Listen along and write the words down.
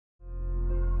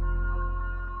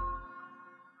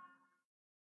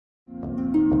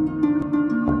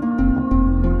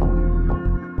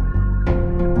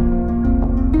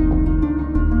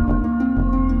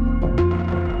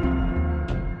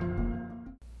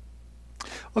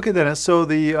Okay, Dennis. So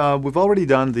we've already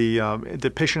done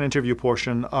the patient interview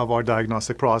portion of our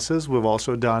diagnostic process. We've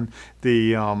also done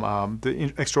the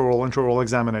extraoral, intraoral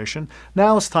examination.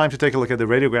 Now it's time to take a look at the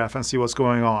radiograph and see what's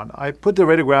going on. I put the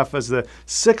radiograph as the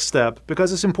sixth step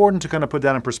because it's important to kind of put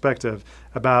that in perspective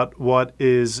about what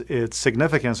is its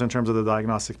significance in terms of the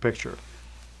diagnostic picture.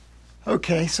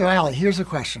 Okay, so Ali, here's a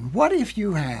question. What if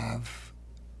you have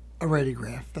a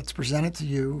radiograph that's presented to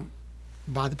you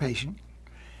by the patient,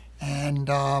 and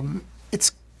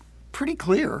it's pretty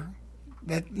clear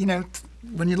that,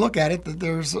 when you look at it, that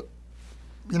there's, a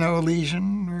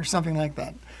lesion or something like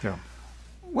that. Yeah.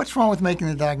 What's wrong with making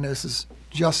the diagnosis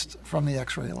just from the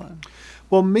X-ray alone?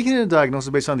 Well, making a diagnosis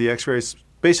based on the X-ray is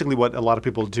basically what a lot of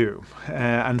people do,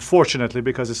 unfortunately,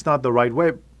 because it's not the right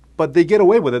way. But they get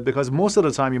away with it because most of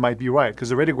the time you might be right, because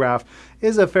the radiograph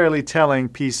is a fairly telling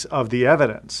piece of the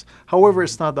evidence. However,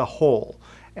 it's not the whole.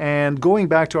 And going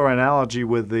back to our analogy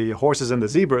with the horses and the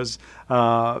zebras,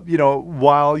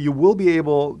 while you will be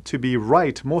able to be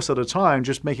right most of the time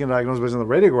just making a diagnosis based on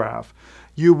the radiograph,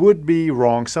 you would be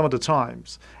wrong some of the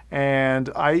times. And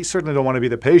I certainly don't want to be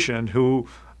the patient who,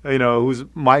 who's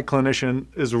my clinician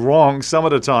is wrong some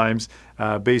of the times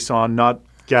based on not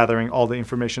gathering all the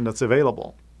information that's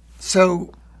available.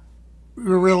 So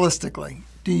realistically,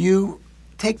 do you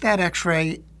take that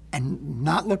X-ray and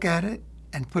not look at it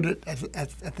and put it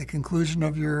at the conclusion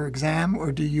of your exam,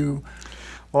 or do you?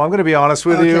 Well, I'm going to be honest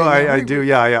with you. I do,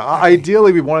 yeah. Okay.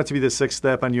 Ideally, we want it to be the sixth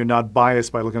step, and you're not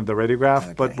biased by looking at the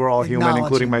radiograph, but we're all human,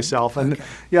 including myself. And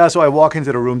so I walk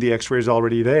into the room, the X-ray is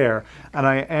already there, and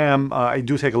I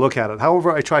do take a look at it.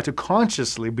 However, I try to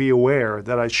consciously be aware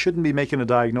that I shouldn't be making a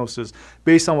diagnosis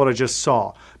based on what I just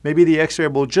saw. Maybe the X-ray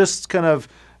will just kind of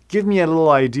give me a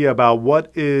little idea about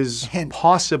what is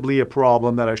possibly a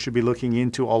problem that I should be looking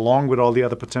into along with all the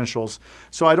other potentials,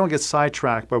 so I don't get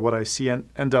sidetracked by what I see and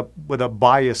end up with a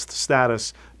biased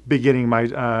status beginning my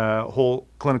whole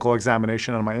clinical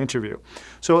examination and my interview.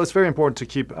 So it's very important to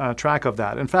keep track of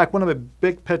that. In fact, one of the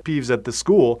big pet peeves at the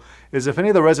school is if any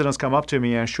of the residents come up to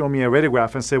me and show me a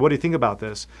radiograph and say, "What do you think about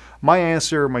this?" My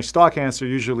stock answer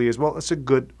usually is, "Well, it's a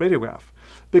good radiograph."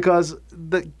 Because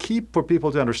the key for people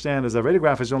to understand is that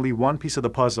radiograph is only one piece of the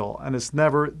puzzle, and it's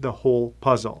never the whole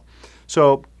puzzle.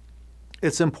 So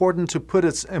it's important to put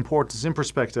its importance in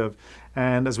perspective,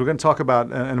 and as we're going to talk about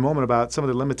in a moment about some of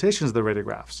the limitations of the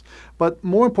radiographs. But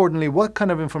more importantly, what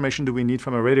kind of information do we need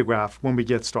from a radiograph when we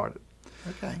get started?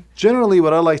 Okay. Generally,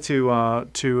 what I like to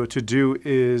do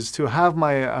is to have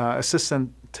my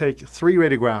assistant take 3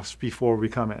 radiographs before we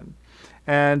come in.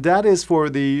 And that is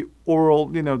for the oral,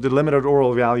 the limited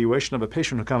oral evaluation of a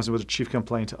patient who comes in with a chief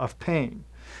complaint of pain.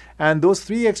 And those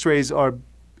 3 X-rays are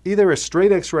either a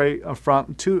straight X-ray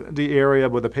from to the area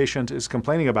where the patient is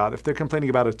complaining about. If they're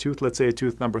complaining about a tooth, let's say a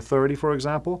tooth number 30, for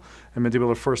example, a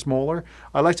mandibular first molar,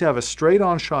 I like to have a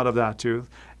straight-on shot of that tooth,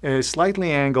 a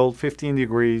slightly angled 15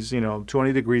 degrees,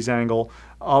 20 degrees angle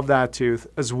of that tooth,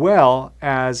 as well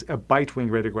as a bite wing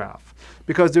radiograph.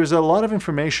 Because there's a lot of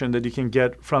information that you can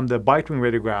get from the bite wing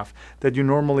radiograph that you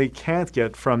normally can't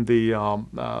get from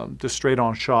the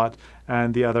straight-on shot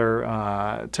and the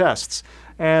other tests.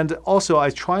 And also, I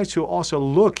try to also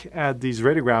look at these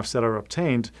radiographs that are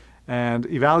obtained and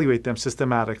evaluate them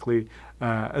systematically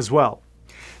as well.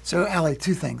 So, Ali,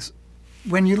 2 things.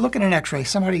 When you look at an X-ray,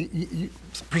 somebody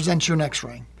presents you an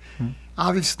X-ray.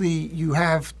 Obviously, you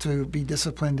have to be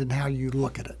disciplined in how you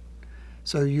look at it.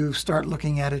 So you start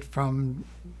looking at it from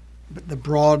the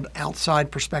broad outside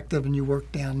perspective, and you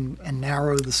work down and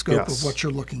narrow the scope of what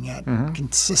you're looking at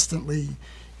consistently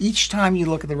each time you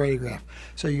look at the radiograph.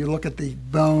 So you look at the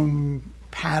bone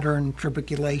pattern,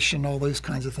 trabeculation, all those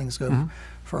kinds of things go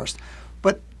first.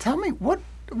 But tell me, what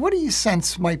do you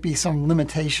sense might be some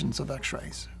limitations of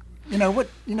X-rays? I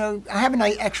have an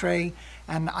X-ray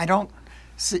and I don't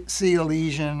see a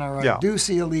lesion, or I do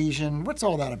see a lesion. What's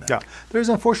all that about? Yeah, there's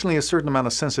unfortunately a certain amount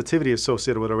of sensitivity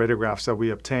associated with the radiographs that we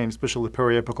obtain, especially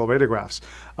periepical radiographs.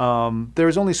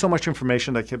 There's only so much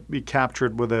information that can be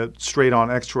captured with a straight-on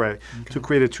X-ray to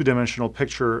create a 2-dimensional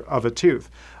picture of a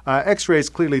tooth. X-rays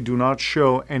clearly do not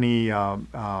show any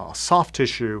soft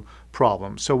tissue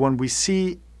problems. So when we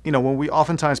see when we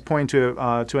oftentimes point to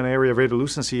an area of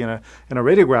radiolucency in a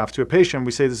radiograph to a patient,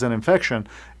 we say this is an infection.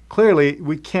 Clearly,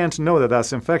 we can't know that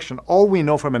that's infection. All we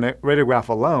know from a radiograph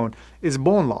alone is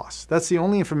bone loss. That's the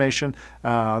only information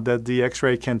that the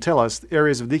X-ray can tell us,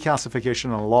 areas of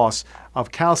decalcification and loss of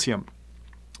calcium.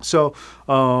 So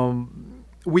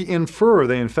we infer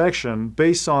the infection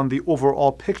based on the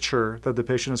overall picture that the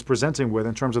patient is presenting with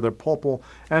in terms of their pulpal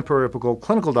and periapical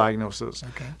clinical diagnosis.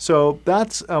 Okay. So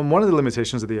that's one of the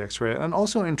limitations of the X-ray. And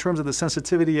also in terms of the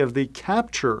sensitivity of the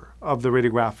capture of the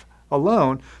radiograph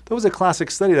alone, there was a classic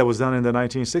study that was done in the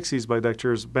 1960s by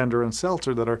Doctors Bender and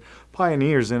Seltzer that are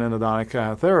pioneers in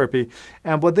endodontic therapy.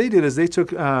 And what they did is they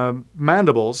took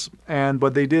mandibles, and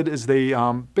what they did is they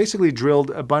basically drilled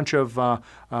a bunch of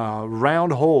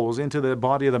round holes into the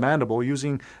body of the mandible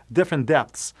using different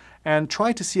depths and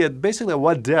tried to see basically at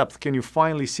what depth can you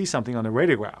finally see something on the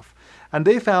radiograph. And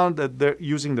they found that they're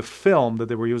using the film that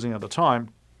they were using at the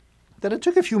time, that it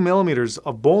took a few millimeters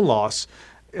of bone loss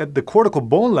at the cortical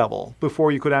bone level before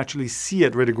you could actually see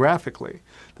it radiographically.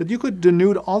 That you could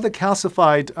denude all the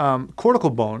calcified cortical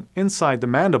bone inside the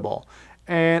mandible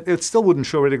and it still wouldn't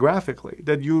show radiographically.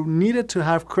 That you needed to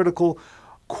have critical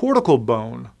cortical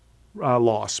bone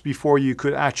loss before you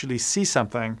could actually see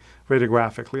something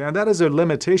radiographically. And that is a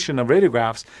limitation of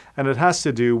radiographs, and it has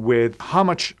to do with how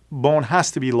much bone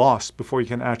has to be lost before you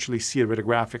can actually see it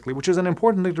radiographically, which is an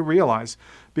important thing to realize,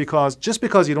 because just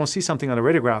because you don't see something on a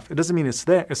radiograph, it doesn't mean it's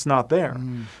there, it's not there.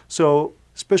 So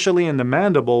especially in the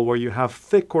mandible where you have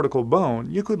thick cortical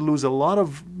bone, you could lose a lot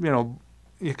of,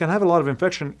 you can have a lot of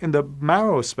infection in the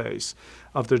marrow space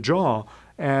of the jaw,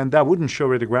 and that wouldn't show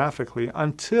radiographically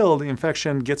until the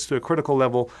infection gets to a critical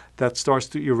level that starts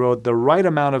to erode the right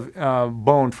amount of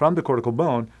bone from the cortical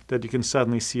bone that you can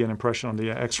suddenly see an impression on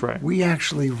the X-ray. We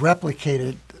actually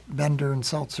replicated Bender and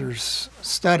Seltzer's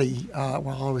study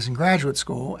while I was in graduate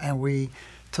school, and we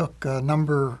took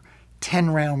number 10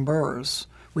 round burrs.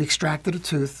 We extracted a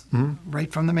tooth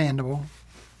right from the mandible,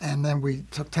 and then we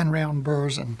took 10 round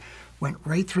burrs and went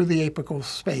right through the apical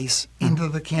space into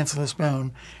the cancellous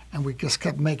bone, and we just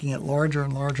kept making it larger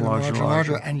and larger and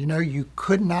larger. And you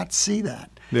could not see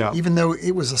that. Yeah. Even though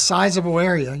it was a sizable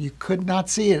area, you could not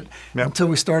see it until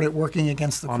we started working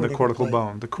against the cortical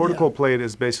bone. The cortical plate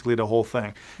is basically the whole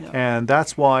thing. And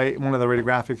that's why one of the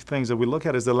radiographic things that we look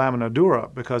at is the lamina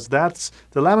dura, because the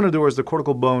lamina dura is the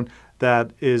cortical bone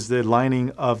that is the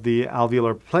lining of the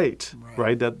alveolar plate,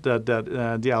 right? The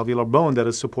alveolar bone that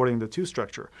is supporting the tooth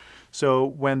structure. So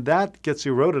when that gets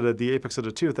eroded at the apex of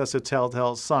the tooth, that's a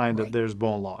telltale sign that there's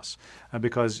bone loss.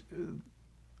 Because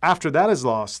after that is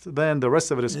lost, then the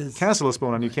rest of it is cancellous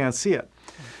bone and you can't see it.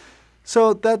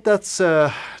 So that's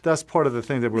part of the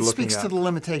thing that we're looking at. It speaks to the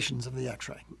limitations of the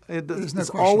X-ray. It's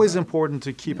always important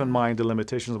to keep in mind the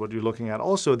limitations of what you're looking at.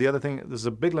 Also, the other thing, there's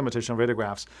a big limitation of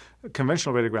radiographs,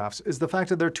 conventional radiographs, is the fact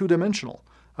that they're two-dimensional.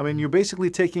 I mean, you're basically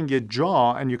taking your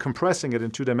jaw and you're compressing it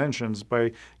in 2 dimensions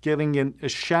by giving in a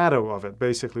shadow of it,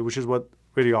 basically, which is what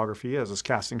radiography is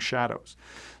casting shadows.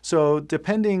 So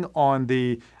depending on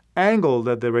the angle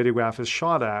that the radiograph is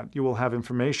shot at, you will have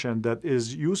information that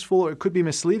is useful or it could be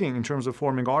misleading in terms of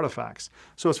forming artifacts.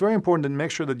 So it's very important to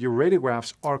make sure that your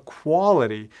radiographs are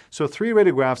quality. So 3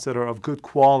 radiographs that are of good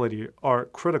quality are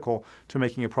critical to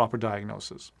making a proper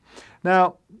diagnosis.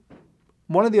 Now,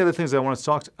 one of the other things I want to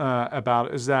talk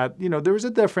about is that, there is a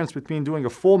difference between doing a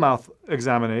full mouth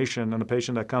examination on a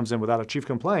patient that comes in without a chief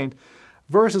complaint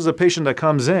versus a patient that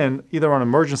comes in either on an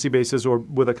emergency basis or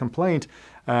with a complaint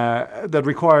that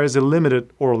requires a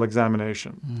limited oral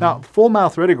examination. Now, full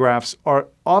mouth radiographs are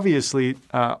obviously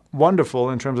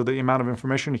wonderful in terms of the amount of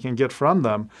information you can get from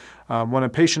them when a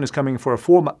patient is coming for a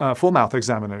full mouth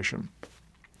examination.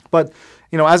 But,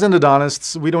 as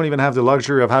endodontists, we don't even have the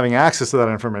luxury of having access to that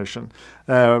information.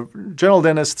 General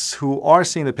dentists who are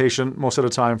seeing the patient most of the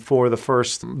time for the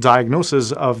first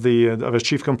diagnosis of a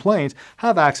chief complaint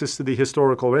have access to the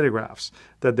historical radiographs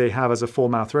that they have as a full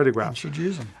mouth radiograph. And should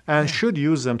use them. And should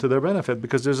use them to their benefit,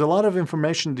 because there's a lot of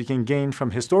information that you can gain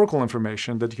from historical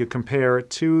information that you could compare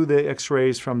to the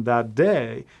x-rays from that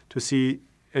day to see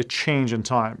a change in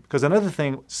time. Because another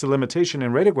thing, it's a limitation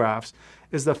in radiographs,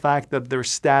 is the fact that they're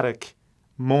static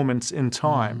moments in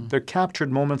time. They're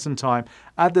captured moments in time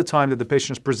at the time that the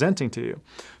patient is presenting to you.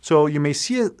 So you may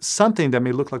see something that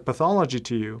may look like pathology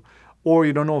to you, or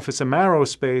you don't know if it's a marrow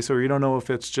space, or you don't know if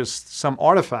it's just some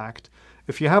artifact.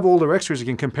 If you have older x-rays you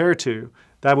can compare to,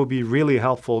 that would be really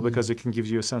helpful because it can give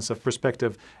you a sense of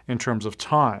perspective in terms of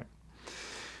time.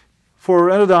 For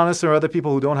endodontists or other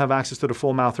people who don't have access to the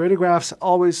full mouth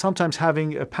radiographs, sometimes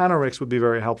having a panorex would be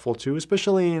very helpful too,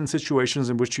 especially in situations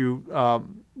in which you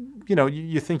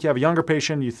think you have a younger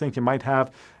patient, you think you might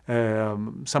have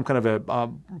some kind of a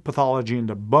pathology in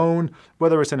the bone,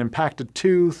 whether it's an impacted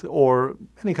tooth or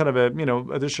any kind of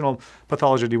additional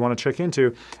pathology that you want to check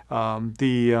into.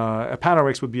 A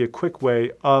panorex would be a quick way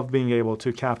of being able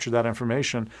to capture that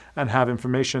information and have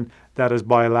information that is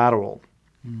bilateral.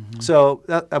 So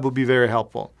that would be very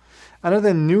helpful.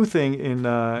 Another new thing in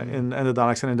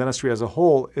endodontics and in dentistry as a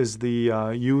whole is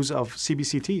the use of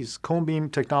CBCTs. Cone beam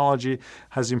technology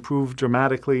has improved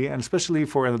dramatically, and especially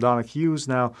for endodontic use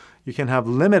now, you can have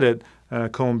limited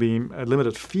cone beam,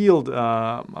 limited field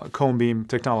cone beam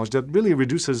technology that really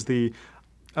reduces the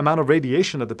amount of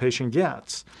radiation that the patient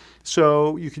gets.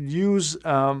 So you could use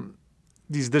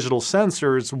these digital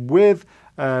sensors with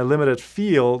limited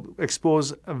field,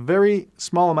 expose a very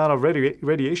small amount of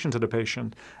radiation to the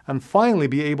patient, and finally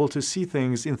be able to see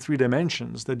things in 3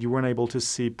 dimensions that you weren't able to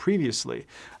see previously.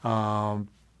 As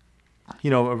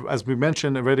we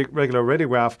mentioned, a regular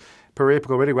radiograph,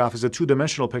 periapical radiograph is a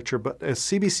 2-dimensional picture, but a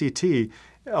CBCT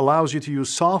allows you to use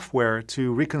software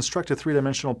to reconstruct a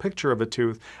 3-dimensional picture of a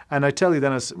tooth. And I tell you,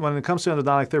 Dennis, when it comes to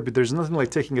endodontic therapy, there's nothing like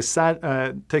taking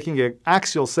an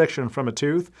axial section from a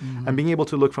tooth and being able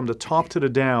to look from the top to the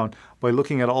down by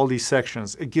looking at all these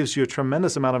sections. It gives you a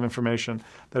tremendous amount of information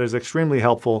that is extremely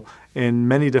helpful in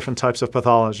many different types of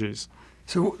pathologies.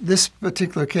 So this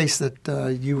particular case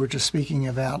that you were just speaking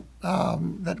about,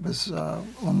 that was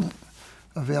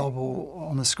available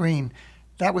on the screen,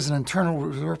 that was an internal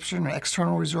resorption, an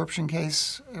external resorption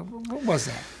case. What was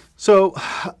that? So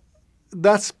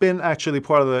that's been actually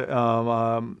part of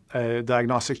the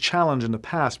diagnostic challenge in the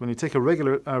past. When you take a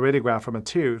regular radiograph from a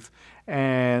tooth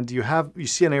and you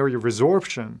see an area of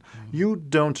resorption, you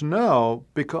don't know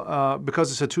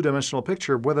because it's a 2-dimensional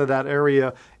picture whether that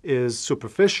area is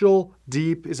superficial,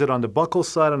 deep, is it on the buccal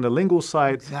side, on the lingual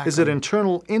side, exactly. Is it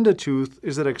internal in the tooth,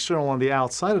 is it external on the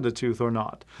outside of the tooth or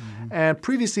not? And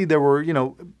previously there were,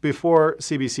 before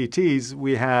CBCTs,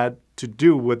 we had to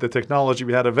do with the technology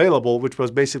we had available, which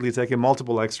was basically taking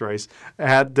multiple x-rays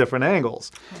at different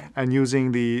angles and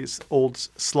using the old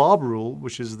slob rule,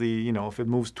 which is if it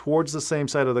moves towards the same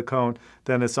side of the cone,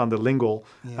 then it's on the lingual.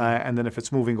 And then if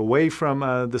it's moving away from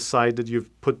the side that you've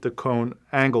put the cone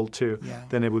angled to,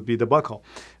 then it would be the buccal.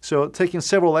 So taking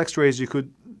several x-rays, you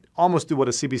could almost do what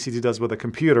a CBCT does with a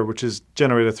computer, which is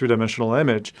generate a 3-dimensional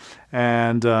image.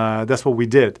 And that's what we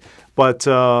did. But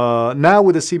now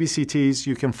with the CBCTs,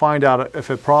 you can find out if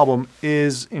a problem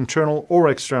is internal or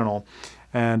external.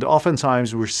 And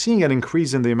oftentimes, we're seeing an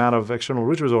increase in the amount of external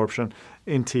ridge resorption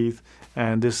in teeth.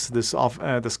 And this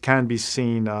can be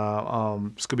seen,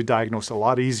 this could be diagnosed a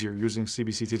lot easier using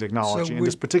CBCT technology. In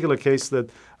this particular case that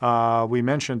we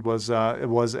mentioned it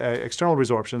was an external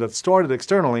resorption that started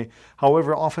externally.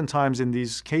 However, oftentimes in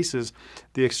these cases,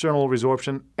 the external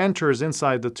resorption enters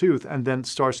inside the tooth and then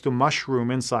starts to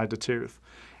mushroom inside the tooth.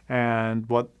 And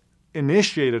what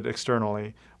initiated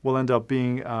externally will end up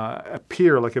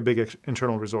appear like a big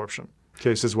internal resorption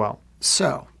case as well.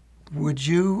 So, would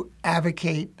you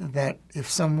advocate that if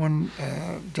someone,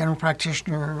 general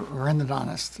practitioner or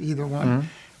endodontist, either one,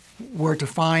 were to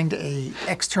find an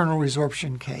external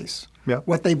resorption case,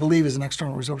 what they believe is an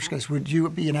external resorption case, would you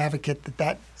be an advocate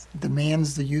that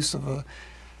demands the use of the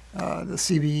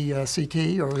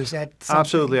CBCT, or is that something?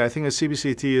 Absolutely. I think a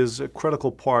CBCT is a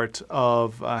critical part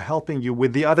of helping you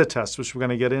with the other tests, which we're going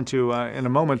to get into in a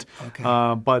moment. Okay.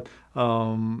 But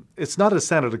it's not a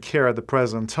standard of care at the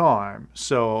present time.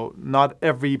 So not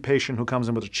every patient who comes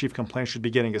in with a chief complaint should be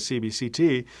getting a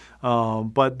CBCT.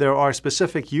 But there are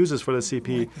specific uses for the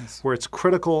CP where it's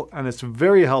critical and it's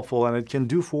very helpful, and it can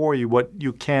do for you what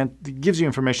you can't. It gives you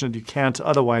information that you can't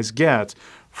otherwise get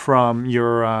from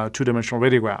your 2-dimensional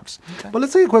radiographs. Okay. But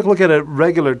let's take a quick look at a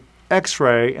regular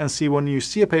X-ray and see when you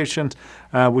see a patient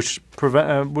which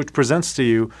presents to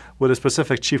you with a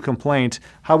specific chief complaint,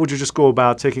 how would you just go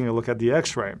about taking a look at the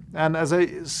X-ray? And as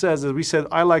we said,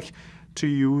 I like to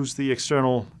use the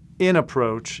external in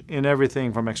approach in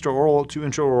everything from extraoral to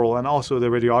intraoral and also the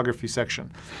radiography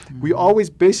section. We always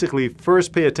basically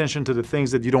first pay attention to the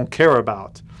things that you don't care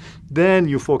about. Then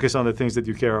you focus on the things that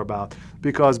you care about,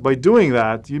 because by doing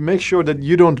that, you make sure that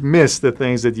you don't miss the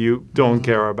things that you don't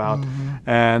care about.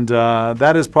 And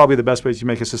that is probably the best way to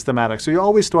make it systematic. So you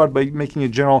always start by making a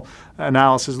general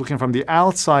analysis, looking from the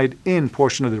outside in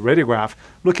portion of the radiograph.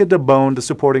 Look at the bone, the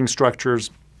supporting structures.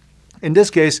 In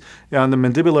this case, on the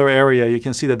mandibular area, you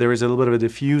can see that there is a little bit of a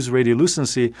diffuse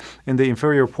radiolucency in the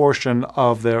inferior portion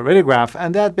of the radiograph,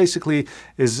 and that basically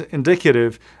is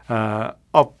indicative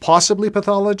of possibly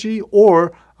pathology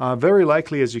or very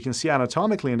likely, as you can see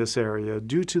anatomically in this area,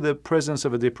 due to the presence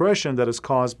of a depression that is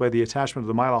caused by the attachment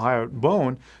of the mylohyoid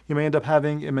bone, you may end up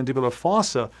having a mandibular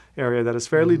fossa area that is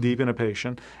fairly deep in a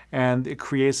patient, and it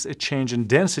creates a change in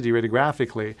density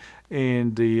radiographically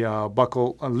in the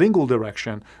buccal lingual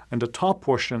direction and the top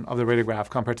portion of the radiograph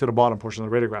compared to the bottom portion of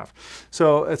the radiograph.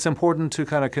 So it's important to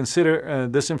kind of consider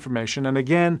this information. And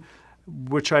again,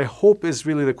 which I hope is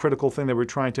really the critical thing that we're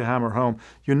trying to hammer home.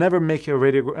 You never make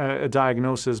a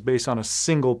diagnosis based on a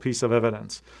single piece of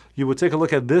evidence. You would take a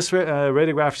look at this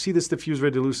radiograph, see this diffuse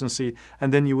radiolucency,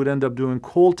 and then you would end up doing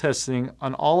cold testing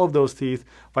on all of those teeth,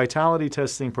 vitality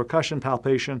testing, percussion,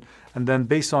 palpation, and then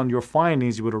based on your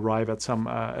findings, you would arrive at some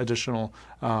additional,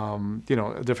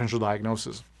 differential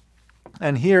diagnosis.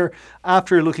 And here,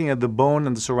 after looking at the bone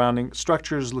and the surrounding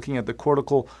structures, looking at the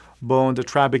cortical bone, the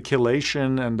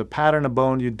trabeculation, and the pattern of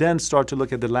bone, you then start to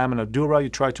look at the lamina dura. You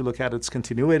try to look at its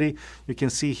continuity. You can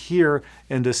see here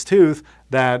in this tooth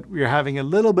that we're having a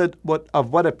little bit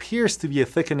of what appears to be a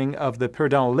thickening of the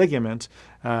periodontal ligament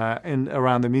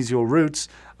around the mesial roots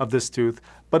of this tooth.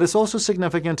 But it's also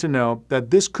significant to know that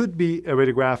this could be a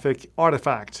radiographic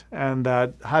artifact and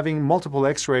that having multiple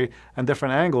x-ray and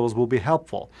different angles will be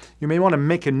helpful. You may want to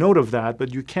make a note of that,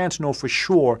 but you can't know for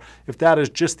sure if that is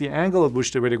just the angle at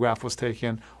which the radiograph was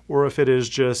taken or if it is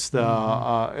just,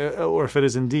 or if it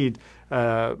is indeed,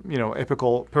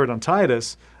 apical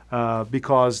periodontitis.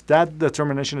 Because that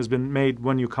determination has been made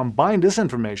when you combine this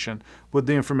information with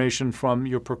the information from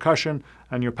your percussion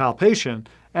and your palpation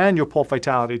and your pulp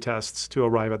vitality tests to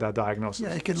arrive at that diagnosis.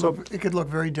 Yeah, it could look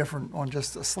very different on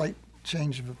just a slight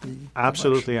change of the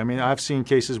Absolutely. direction. I mean, I've seen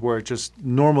cases where it just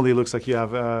normally looks like you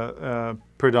have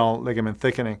periodontal ligament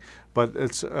thickening, but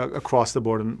it's across the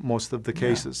board in most of the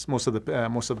cases, most of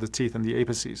the teeth and the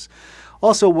apices.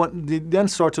 Also, then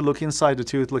start to look inside the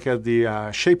tooth, look at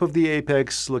the shape of the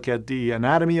apex, look at the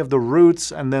anatomy of the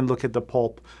roots, and then look at the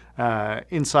pulp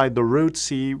inside the root,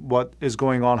 see what is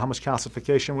going on, how much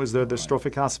calcification was there,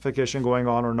 dystrophic calcification going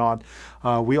on or not.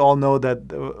 We all know that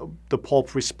the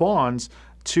pulp responds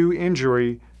to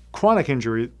injury, chronic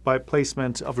injury, by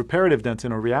placement of reparative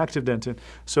dentin or reactive dentin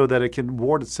so that it can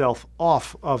ward itself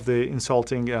off of the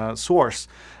insulting source.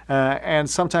 And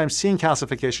sometimes seeing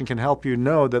calcification can help you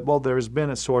know that, well, there's been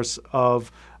a source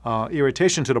of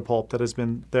irritation to the pulp that has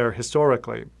been there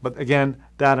historically. But again,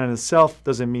 that in itself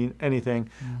doesn't mean anything,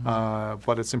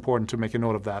 but it's important to make a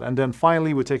note of that. And then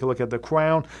finally, we take a look at the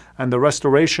crown and the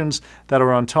restorations that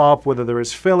are on top, whether there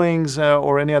is fillings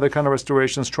or any other kind of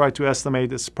restorations. Try to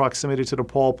estimate its proximity to the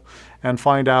pulp and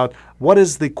find out what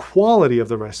is the quality of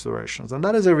the restorations. And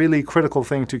that is a really critical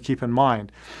thing to keep in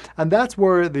mind. And that's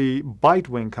where the bite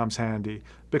wing comes handy,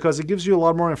 because it gives you a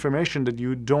lot more information that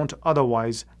you don't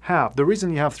otherwise have. The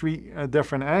reason you have three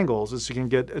different angles is you can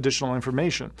get additional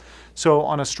information. So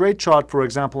on a straight shot, for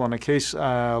example, on a case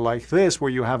like this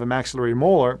where you have a maxillary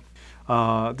molar,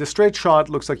 the straight shot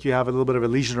looks like you have a little bit of a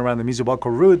lesion around the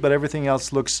mesobuccal root, but everything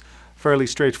else looks fairly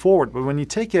straightforward. But when you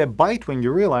take a bite wing,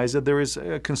 you realize that there is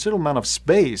a considerable amount of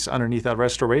space underneath that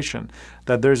restoration,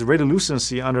 that there's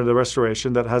radiolucency under the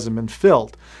restoration that hasn't been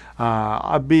filled.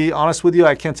 I'll be honest with you,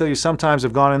 I can't tell you, sometimes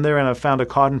I've gone in there and I've found a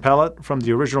cotton pellet from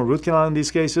the original root canal in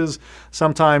these cases.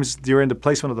 Sometimes during the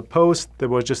placement of the post, there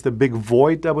was just a big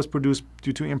void that was produced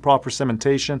due to improper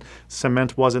cementation.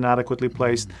 Cement wasn't adequately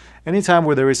placed. Anytime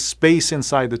where there is space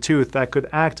inside the tooth, that could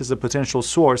act as a potential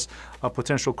source of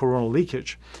potential coronal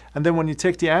leakage. And then when you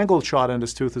take the angled shot in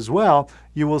this tooth as well,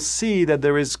 you will see that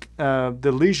there is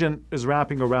the lesion is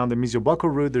wrapping around the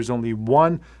mesobuccal root. There's only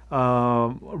one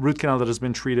root canal that has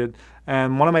been treated.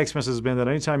 And one of my experiences has been that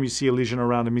anytime you see a lesion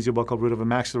around the mesobuccal root of a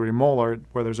maxillary molar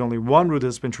where there's only one root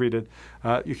that's been treated,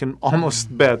 you can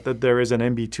almost bet that there is an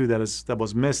MB2 that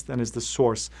was missed and is the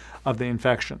source of the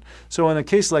infection. So in a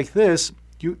case like this,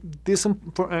 this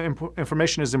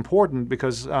information is important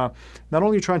because not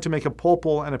only are you trying to make a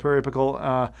pulpal and a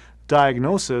periapical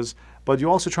diagnosis, but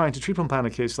you're also trying to treatment plan a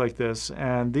case like this.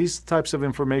 And these types of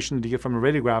information that you get from a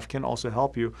radiograph can also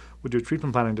help you with your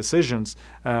treatment planning decisions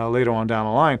later on down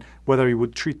the line, whether you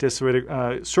would treat this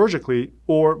surgically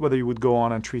or whether you would go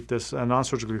on and treat this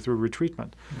non-surgically through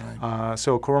retreatment. Right.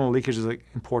 So coronal leakage is an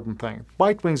important thing.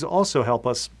 Bite wings also help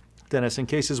us, Dennis, in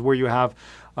cases where you have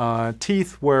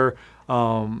teeth where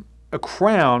a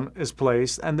crown is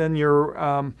placed and then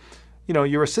your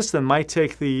assistant might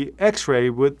take the x-ray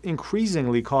with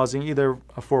increasingly causing either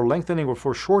for lengthening or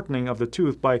for shortening of the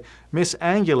tooth by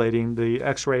misangulating the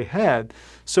x-ray head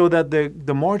so that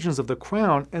the margins of the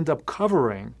crown end up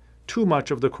covering too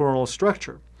much of the coronal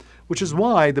structure, which is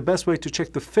why the best way to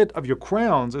check the fit of your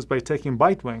crowns is by taking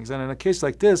bite wings. And in a case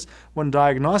like this, when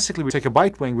diagnostically we take a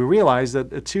bite wing, we realize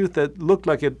that a tooth that looked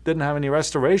like it didn't have any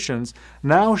restorations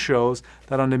now shows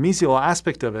that on the mesial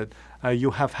aspect of it,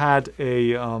 you have had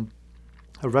a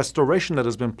restoration that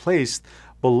has been placed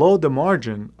below the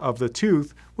margin of the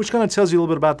tooth, which kind of tells you a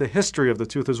little bit about the history of the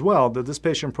tooth as well, that this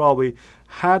patient probably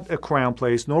had a crown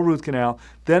placed, no root canal,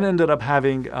 then ended up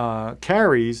having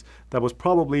caries that was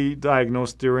probably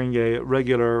diagnosed during a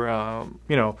regular,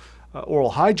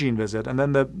 oral hygiene visit, and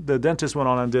then the dentist went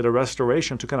on and did a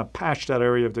restoration to kind of patch that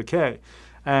area of decay.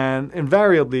 And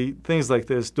invariably, things like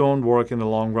this don't work in the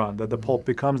long run, that the pulp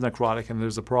becomes necrotic and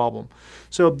there's a problem.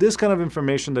 So this kind of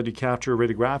information that you capture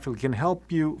radiographically can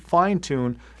help you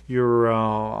fine-tune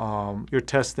your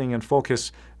testing and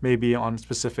focus maybe on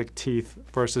specific teeth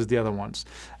versus the other ones.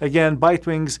 Again, bite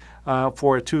wings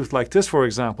for a tooth like this, for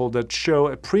example, that show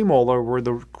a premolar where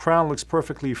the crown looks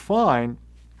perfectly fine,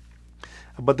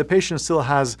 but the patient still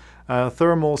has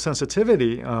thermal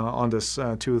sensitivity on this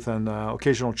tooth and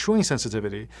occasional chewing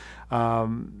sensitivity.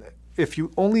 If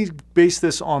you only base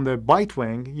this on the bite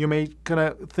wing, you may kind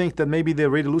of think that maybe the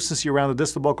radiolucency around the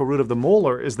distal buccal root of the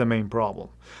molar is the main problem.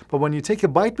 But when you take a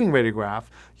bite wing radiograph,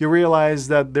 you realize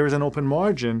that there is an open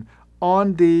margin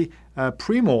on the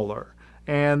premolar.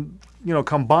 And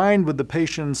combined with the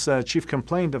patient's chief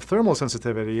complaint of thermal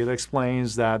sensitivity, it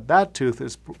explains that that tooth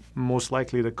is most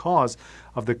likely the cause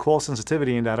of the cold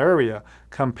sensitivity in that area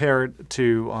compared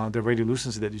to the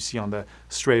radiolucency that you see on the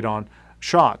straight-on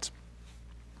shot.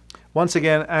 Once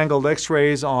again, angled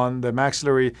x-rays on the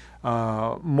maxillary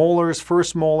molars,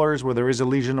 first molars, where there is a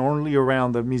lesion only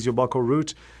around the mesiobuccal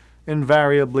root.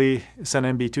 Invariably, it's an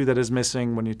MB2 that is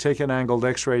missing. When you take an angled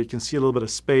x-ray, you can see a little bit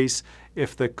of space.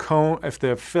 If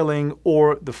the filling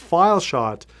or the file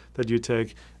shot that you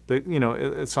take,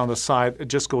 it's on the side, it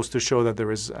just goes to show that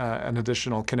there is an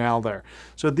additional canal there.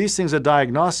 So these things are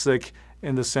diagnostic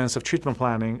in the sense of treatment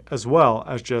planning as well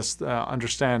as just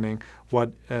understanding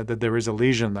that there is a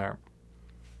lesion there.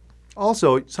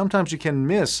 Also, sometimes you can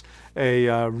miss a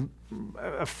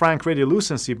frank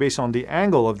radiolucency based on the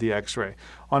angle of the x-ray.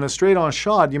 On a straight-on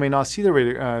shot, you may not see the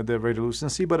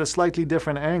radiolucency, but a slightly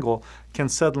different angle can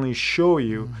suddenly show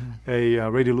you a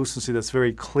radiolucency that's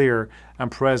very clear and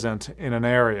present in an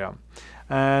area.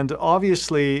 And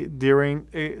obviously, during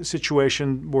a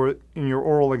situation where in your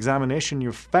oral examination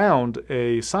you found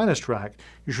a sinus tract,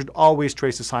 you should always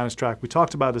trace the sinus tract. We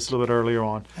talked about this a little bit earlier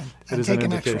on. It is an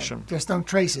indication. X-ray. Just don't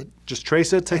trace it. Just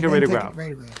trace it, take a radiograph.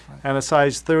 Right. And a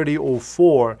size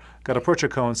 30-04 gutta-percha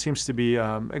cone seems to be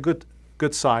a good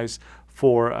size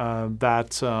for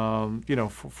that,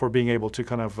 for being able to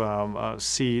kind of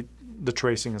see the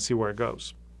tracing and see where it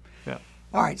goes. Yeah.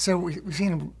 All right, so we've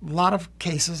seen a lot of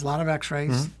cases, a lot of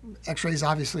x-rays. X-rays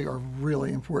obviously are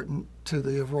really important to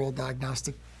the overall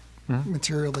diagnostic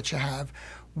material that you have.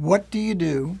 What do you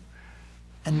do,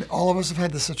 and all of us have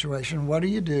had this situation, what do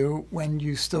you do when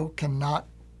you still cannot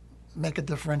make a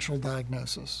differential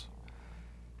diagnosis?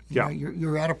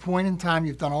 You're at a point in time,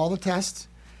 you've done all the tests,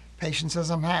 patient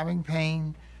says, I'm having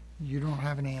pain, you don't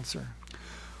have an answer.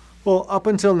 Well, up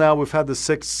until now, we've had the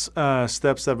 6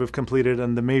 steps that we've completed,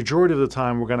 and the majority of the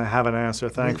time, we're going to have an answer,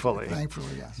 thankfully.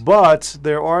 Thankfully, yes. But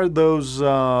there are those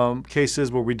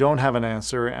cases where we don't have an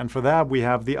answer, and for that, we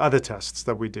have the other tests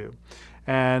that we do.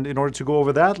 And in order to go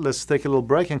over that, let's take a little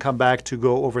break and come back to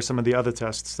go over some of the other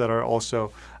tests that are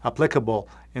also applicable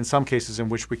in some cases in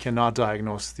which we cannot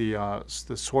diagnose the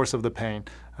source of the pain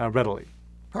readily.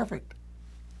 Perfect.